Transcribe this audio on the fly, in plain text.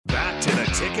to the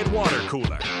Ticket Water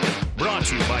Cooler. Brought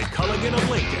to you by Culligan of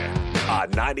Lincoln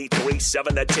on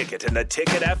 93.7 The Ticket and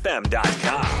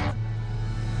theticketfm.com.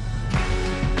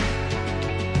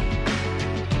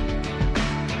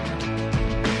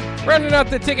 Rounding out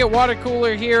the Ticket Water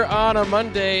Cooler here on a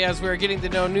Monday as we're getting to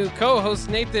know new co-host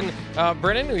Nathan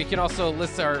Brennan, who you can also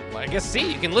listen,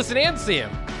 you can listen and see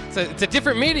him. It's a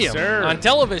different medium on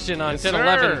television on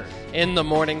 10-11 in the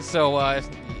morning. So,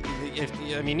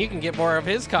 you can get more of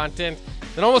his content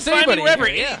than almost anybody. Wherever,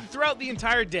 throughout the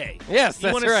entire day. Yes,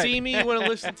 that's right. You want to see me, you want to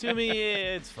listen to me,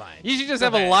 it's fine. You should just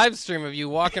have a live stream of you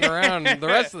walking around the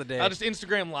rest of the day. I'll just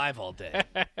Instagram live all day.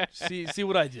 see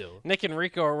what I do. Nick and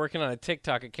Rico are working on a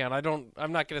TikTok account.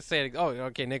 I'm not going to say it. Oh,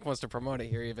 okay. Nick wants to promote it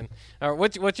here even.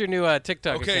 What's your new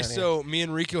TikTok account? Okay, so me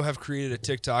and Rico have created a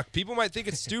TikTok. People might think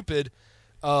it's stupid,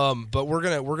 but we're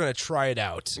gonna try it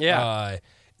out. Yeah.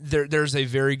 There's a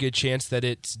very good chance that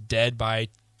it's dead by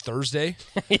Thursday.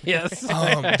 Yes.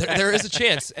 There is a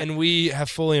chance, and we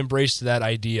have fully embraced that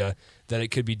idea that it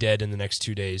could be dead in the next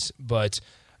 2 days. But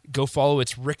go follow.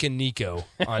 It's Rick and Nico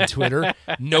on Twitter.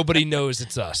 Nobody knows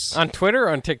it's us. On Twitter or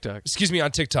on TikTok? Excuse me,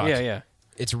 on TikTok. Yeah.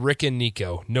 It's Rick and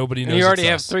Nico. Nobody knows you already it's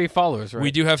have us. 3 followers, right?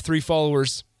 We do have 3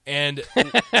 followers, and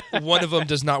one of them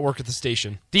does not work at the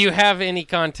station. Do you have any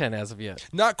content as of yet?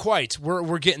 Not quite.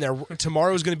 We're getting there.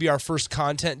 Tomorrow is going to be our first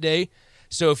content day.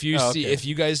 So if you if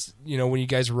you guys, when you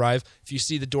guys arrive, if you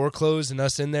see the door closed and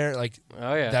us in there,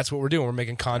 that's what we're doing. We're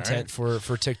making content for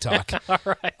TikTok. All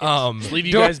right. Just leave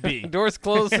you guys be. Doors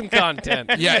closed and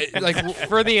content. Yeah,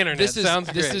 for the internet. This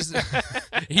is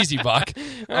easy, Bach.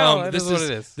 That is what it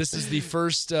is. This is the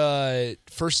first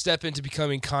step into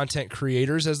becoming content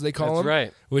creators, as they call them.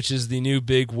 Right. Which is the new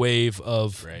big wave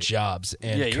of jobs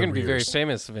and you're going to be very careers.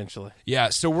 famous eventually. Yeah,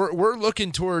 so we're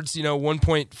looking towards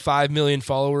 1.5 million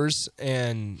followers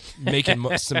and making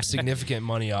some significant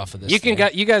money off of this.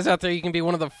 You guys out there, you can be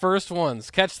one of the first ones.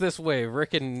 Catch this wave,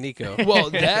 Rick and Nico. Well,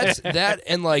 that's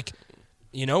and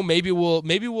maybe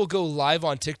we'll go live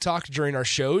on TikTok during our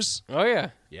shows. Oh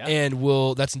yeah. And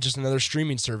that's just another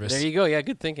streaming service. There you go. Yeah,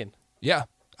 good thinking. Yeah.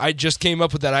 I just came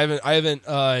up with that. I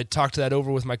haven't talked that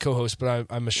over with my co-host, but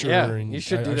I'm sure you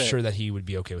should do I'm that. sure that he would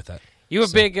be okay with that. You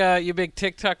big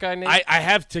TikTok guy, Nate? I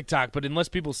have TikTok, but unless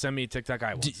people send me a TikTok,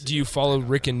 I won't. Do you follow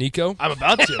Rick and Nico? I'm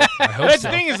about to. I hope That's so.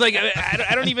 the thing is,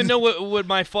 I don't even know what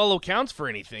my follow counts for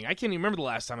anything. I can't even remember the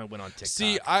last time I went on TikTok.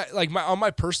 See, on my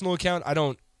personal account,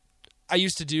 I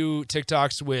used to do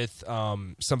TikToks with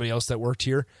somebody else that worked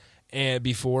here and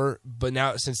before, but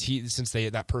now since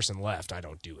that person left, I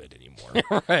don't do it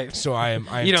anymore. Right. So I am.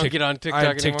 You don't get on TikTok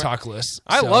I'm anymore? TikTokless.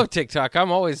 I love TikTok.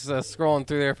 I'm always scrolling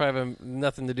through there if I have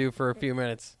nothing to do for a few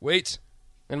minutes. Wait.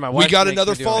 And my wife we got makes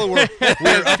another me do follower.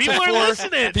 We're up People to are 4.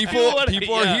 listening.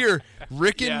 People are here.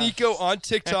 Rick and Nico on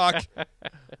TikTok.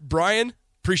 Brian,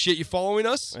 appreciate you following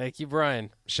us. Thank you, Brian.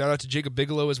 Shout out to Jacob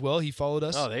Bigelow as well. He followed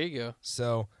us. Oh, there you go.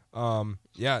 So,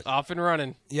 yeah. Off and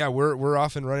running. Yeah, we're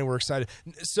off and running. We're excited.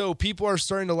 So people are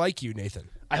starting to like you, Nathan.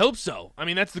 I hope so. I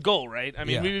mean, that's the goal, right? I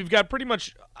mean, Yeah. we've got pretty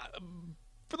much,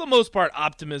 for the most part,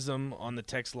 optimism on the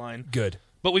text line. Good.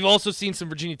 But we've also seen some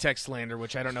Virginia Tech slander,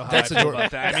 which I don't know how That's I feel about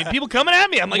that. I mean, people coming at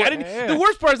me. I'm like, The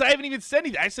worst part is I haven't even said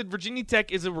anything. I said Virginia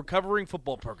Tech is a recovering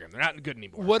football program. They're not good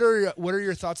anymore. What are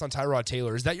your thoughts on Tyrod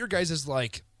Taylor? Is that your guys'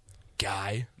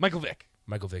 guy? Michael Vick.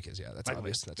 Michael Vick is, yeah. That's Michael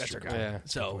obvious. Vick. That's our true. guy. Yeah.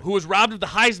 So, who was robbed of the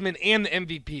Heisman and the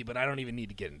MVP, but I don't even need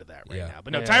to get into that right Yeah. now.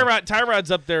 But no, Yeah.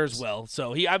 Tyrod up there as well.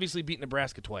 So he obviously beat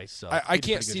Nebraska twice. So I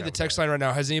can't see the text line right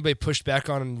now. Has anybody pushed back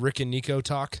on Rick and Nico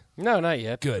talk? No, not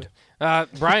yet. Good.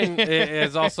 Brian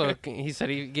is also. He said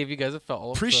he gave you guys a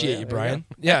follow. Appreciate you, there Brian.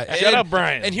 Yeah. Shout out,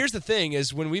 Brian. And here's the thing: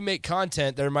 is when we make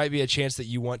content, there might be a chance that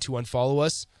you want to unfollow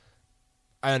us.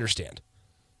 I understand.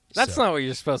 That's not what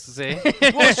you're supposed to say. Well,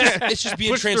 it's just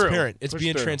being Push through. transparent. It's Push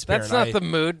being through. transparent. That's not the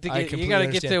mood. I You completely got to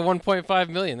get to understand. 1.5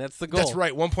 million. That's the goal. That's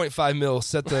right. 1.5 mil.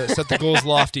 Set the goals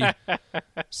lofty.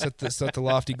 Set the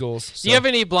lofty goals. So. Do you have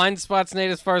any blind spots,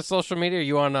 Nate, as far as social media?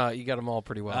 Or you got them all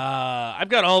pretty well. I've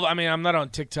got all. I mean, I'm not on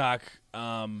TikTok.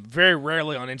 Very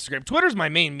rarely on Instagram. Twitter's my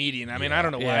main medium. I mean, I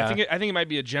don't know why. Yeah. I think it might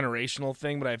be a generational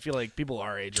thing, but I feel like people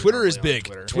our age. Twitter is aren't really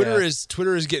big. on Twitter.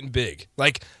 Twitter is getting big.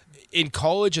 Like in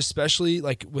college, especially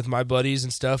like with my buddies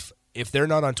and stuff. If they're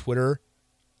not on Twitter,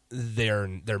 they're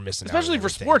missing out. Especially on for everything.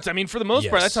 sports. I mean, for the most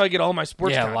part, that's how I get all my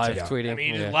sports Yeah, content. live tweeting. I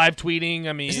mean, Yeah. live tweeting.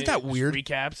 I mean, Isn't that just weird?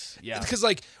 Recaps. Yeah. Because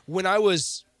like when I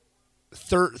was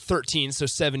 13, so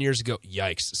 7 years ago.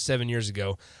 Yikes, 7 years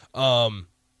ago.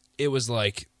 It was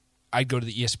like I'd go to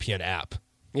the ESPN app.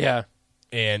 Yeah. Where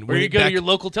And when you go back- to your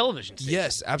local television station.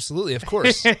 Yes, absolutely, of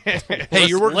course. Hey,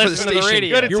 you're working for the listen to the station.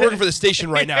 radio. You're working for the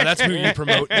station right now. That's who you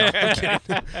promote. No, I'm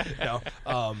kidding.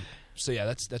 No. So yeah,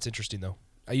 that's interesting though.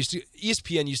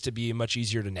 ESPN used to be much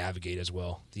easier to navigate as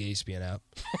well. The ESPN app.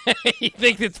 You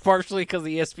think it's partially because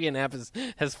the ESPN app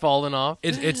has fallen off?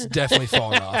 It's definitely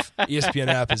fallen off. ESPN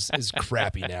app is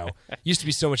crappy now. Used to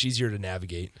be so much easier to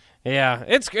navigate. Yeah,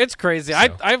 it's crazy.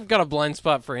 So. I've got a blind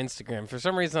spot for Instagram. For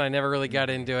some reason, I never really got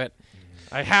into it.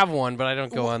 I have one, but I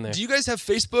don't go on there. Do you guys have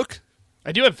Facebook?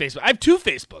 I do have Facebook. I have 2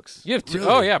 Facebooks. You have 2? Really?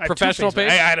 Oh, yeah, professional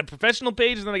page? I had a professional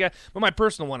page, and then I got... But my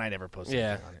personal one, I never posted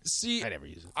anything on it. See, I never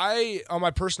use it. On my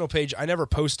personal page, I never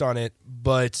post on it,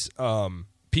 but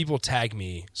people tag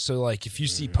me. So, like, if you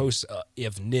see posts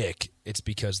of Nick, it's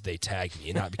because they tag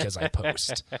me, not because I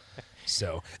post.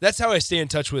 So that's how I stay in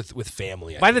touch with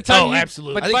family. By the time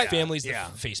absolutely. I think family's the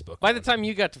Facebook. By the time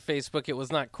you got to Facebook, it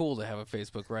was not cool to have a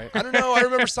Facebook, right? I don't know. I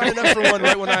remember signing up for one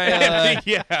right when I...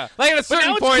 Like at a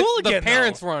certain point, cool again, the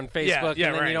parents were on Facebook,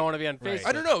 and then you don't want to be on Facebook.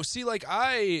 I don't know. See, like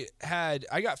I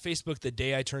got Facebook the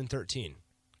day I turned 13.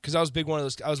 Because I was one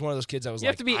of those kids. I was you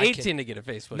have to be 18 to get a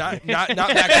Facebook. Not back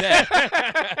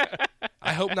then.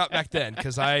 I hope not back then,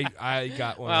 because I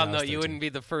got one. Well, no, you wouldn't be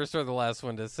the first or the last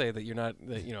one to say that you're not,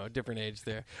 a different age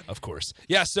there. Of course.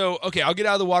 Yeah. So okay, I'll get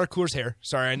out of the water cooler's hair.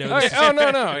 Sorry, I know.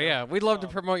 No. Yeah, we'd love to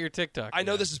promote your TikTok. I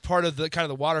know this is part of the kind of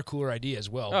the water cooler idea as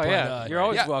well. Oh, but, you're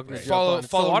always welcome to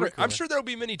follow Rick. I'm sure there'll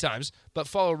be many times, but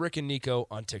follow Rick and Nico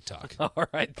on TikTok. All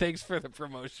right. Thanks for the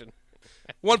promotion.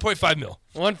 1.5 mil.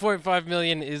 1.5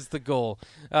 million is the goal.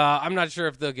 I'm not sure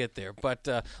if they'll get there, but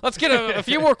let's get a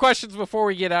few more questions before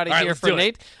we get out of here for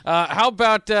Nate. How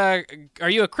about, are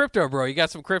you a crypto bro? You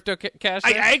got some crypto cash there?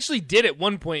 I actually did at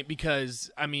one point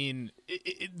because,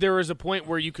 there was a point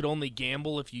where you could only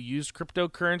gamble if you used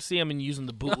cryptocurrency. Using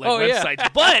the bootleg websites. Yeah.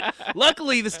 But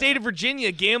luckily, the state of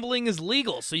Virginia, gambling is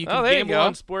legal, so you can gamble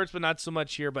on sports, but not so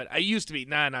much here. But I used to be.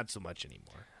 Not so much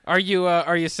anymore. Are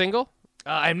you single?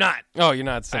 I'm not. Oh, you're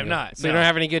not single. I'm not. So you don't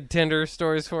have any good Tinder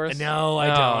stories for us? No, I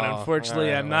don't.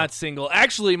 Unfortunately, I'm not single.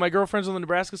 Actually, my girlfriend's on the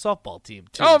Nebraska softball team,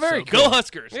 too. Oh, very cool. Go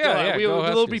Huskers. Yeah,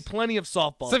 There'll be plenty of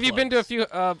softball So have you been to a few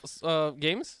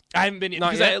games? I haven't been.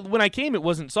 Because when I came, it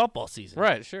wasn't softball season.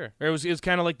 Right, sure. It was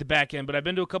kind of like the back end, but I've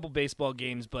been to a couple baseball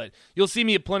games, but you'll see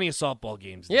me at plenty of softball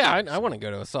games. Yeah, I want to go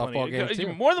to a softball game, too.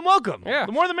 You're more than welcome. Yeah.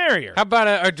 The more the merrier. How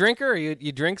about a drinker?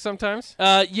 You drink sometimes?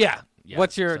 Yeah.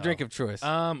 What's your drink of choice?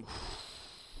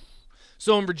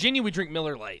 So in Virginia, we drink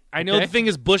Miller Lite. I know the thing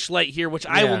is Busch Light here, which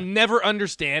I will never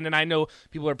understand, and I know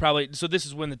people are probably – so this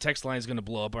is when the text line is going to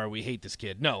blow up, or we hate this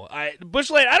kid. No,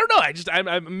 Busch Light, I don't know. I'm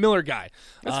a Miller guy.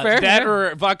 That's fair. That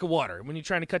or vodka water when you're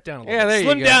trying to cut down a little bit. There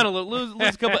Slim you go. down a little,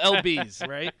 lose a couple LBs,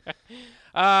 right?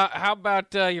 How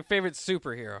about your favorite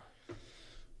superhero?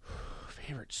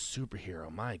 Favorite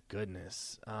superhero? My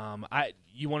goodness.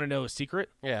 You want to know a secret?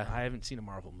 Yeah. I haven't seen a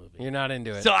Marvel movie. You're not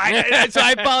into it. So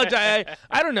I apologize.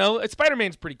 I don't know.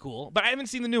 Spider-Man's pretty cool, but I haven't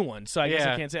seen the new one, so I guess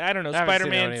I can't say. I don't know.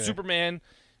 Spider-Man, Superman,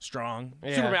 strong.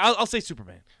 Yeah. Superman. I'll say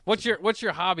Superman. What's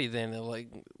your hobby then? Like,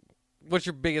 what's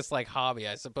your biggest hobby?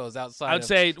 I suppose outside. I'd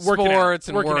say sports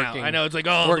and working working. Out. I know it's like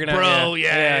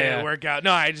work out.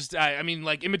 No,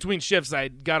 in between shifts, I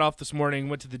got off this morning,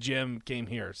 went to the gym, came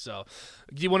here. So,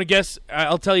 do you want to guess?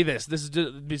 I'll tell you this. This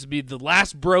will be the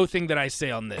last bro thing that I say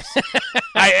on this.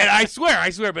 I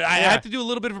swear, but I have to do a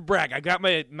little bit of a brag. I got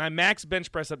my max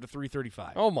bench press up to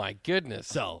 335. Oh my goodness!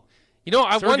 So,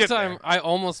 I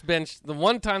almost benched. The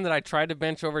one time that I tried to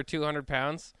bench over 200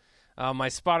 pounds. My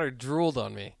spotter drooled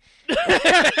on me.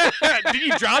 Did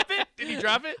you drop it?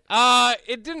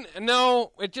 It didn't.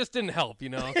 No, it just didn't help.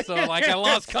 So I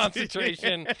lost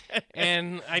concentration,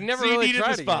 and I never really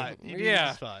tried again.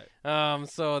 Yeah.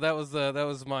 So that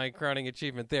was my crowning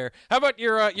achievement there. How about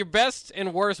your best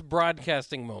and worst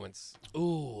broadcasting moments?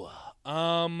 Ooh,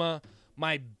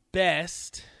 my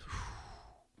best.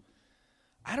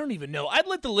 I don't even know. I'd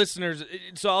let the listeners,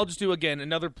 so I'll just do, again,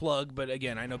 another plug, but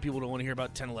again, I know people don't want to hear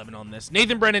about 10-11 on this.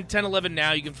 Nathan Brennan, 10-11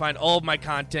 Now. You can find all of my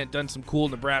content, done some cool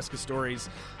Nebraska stories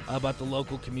about the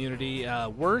local community.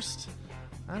 Worst?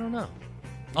 I don't know.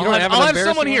 I'll have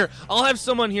someone here. I'll have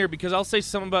someone here because I'll say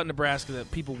something about Nebraska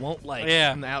that people won't like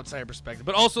from the outside perspective.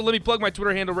 But also, let me plug my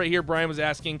Twitter handle right here. Brian was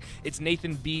asking. It's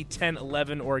Nathan B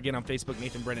 1011, or again on Facebook,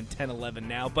 Nathan Brennan 1011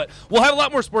 Now. But we'll have a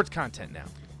lot more sports content now.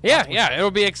 Yeah,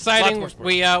 it'll be exciting.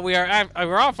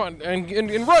 We're off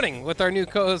and running with our new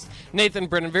co-host Nathan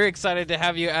Brennan. Very excited to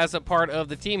have you as a part of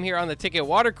the team here on the Ticket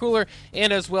Water Cooler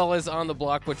and as well as on the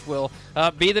block, which will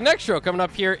be the next show coming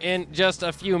up here in just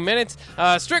a few minutes.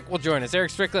 Strick will join us. Eric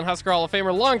Strickland, Husker Hall of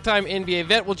Famer, longtime NBA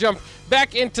vet. We'll jump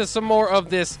back into some more of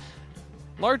this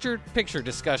larger picture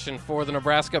discussion for the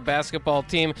Nebraska basketball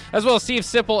team, as well as Steve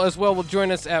Sipple as well will join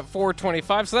us at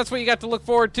 4:25. So that's what you got to look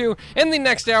forward to in the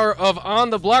next hour of On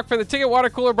the Block. For the Ticket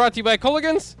Water Cooler, brought to you by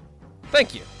Culligan's.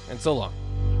 Thank you, and so long.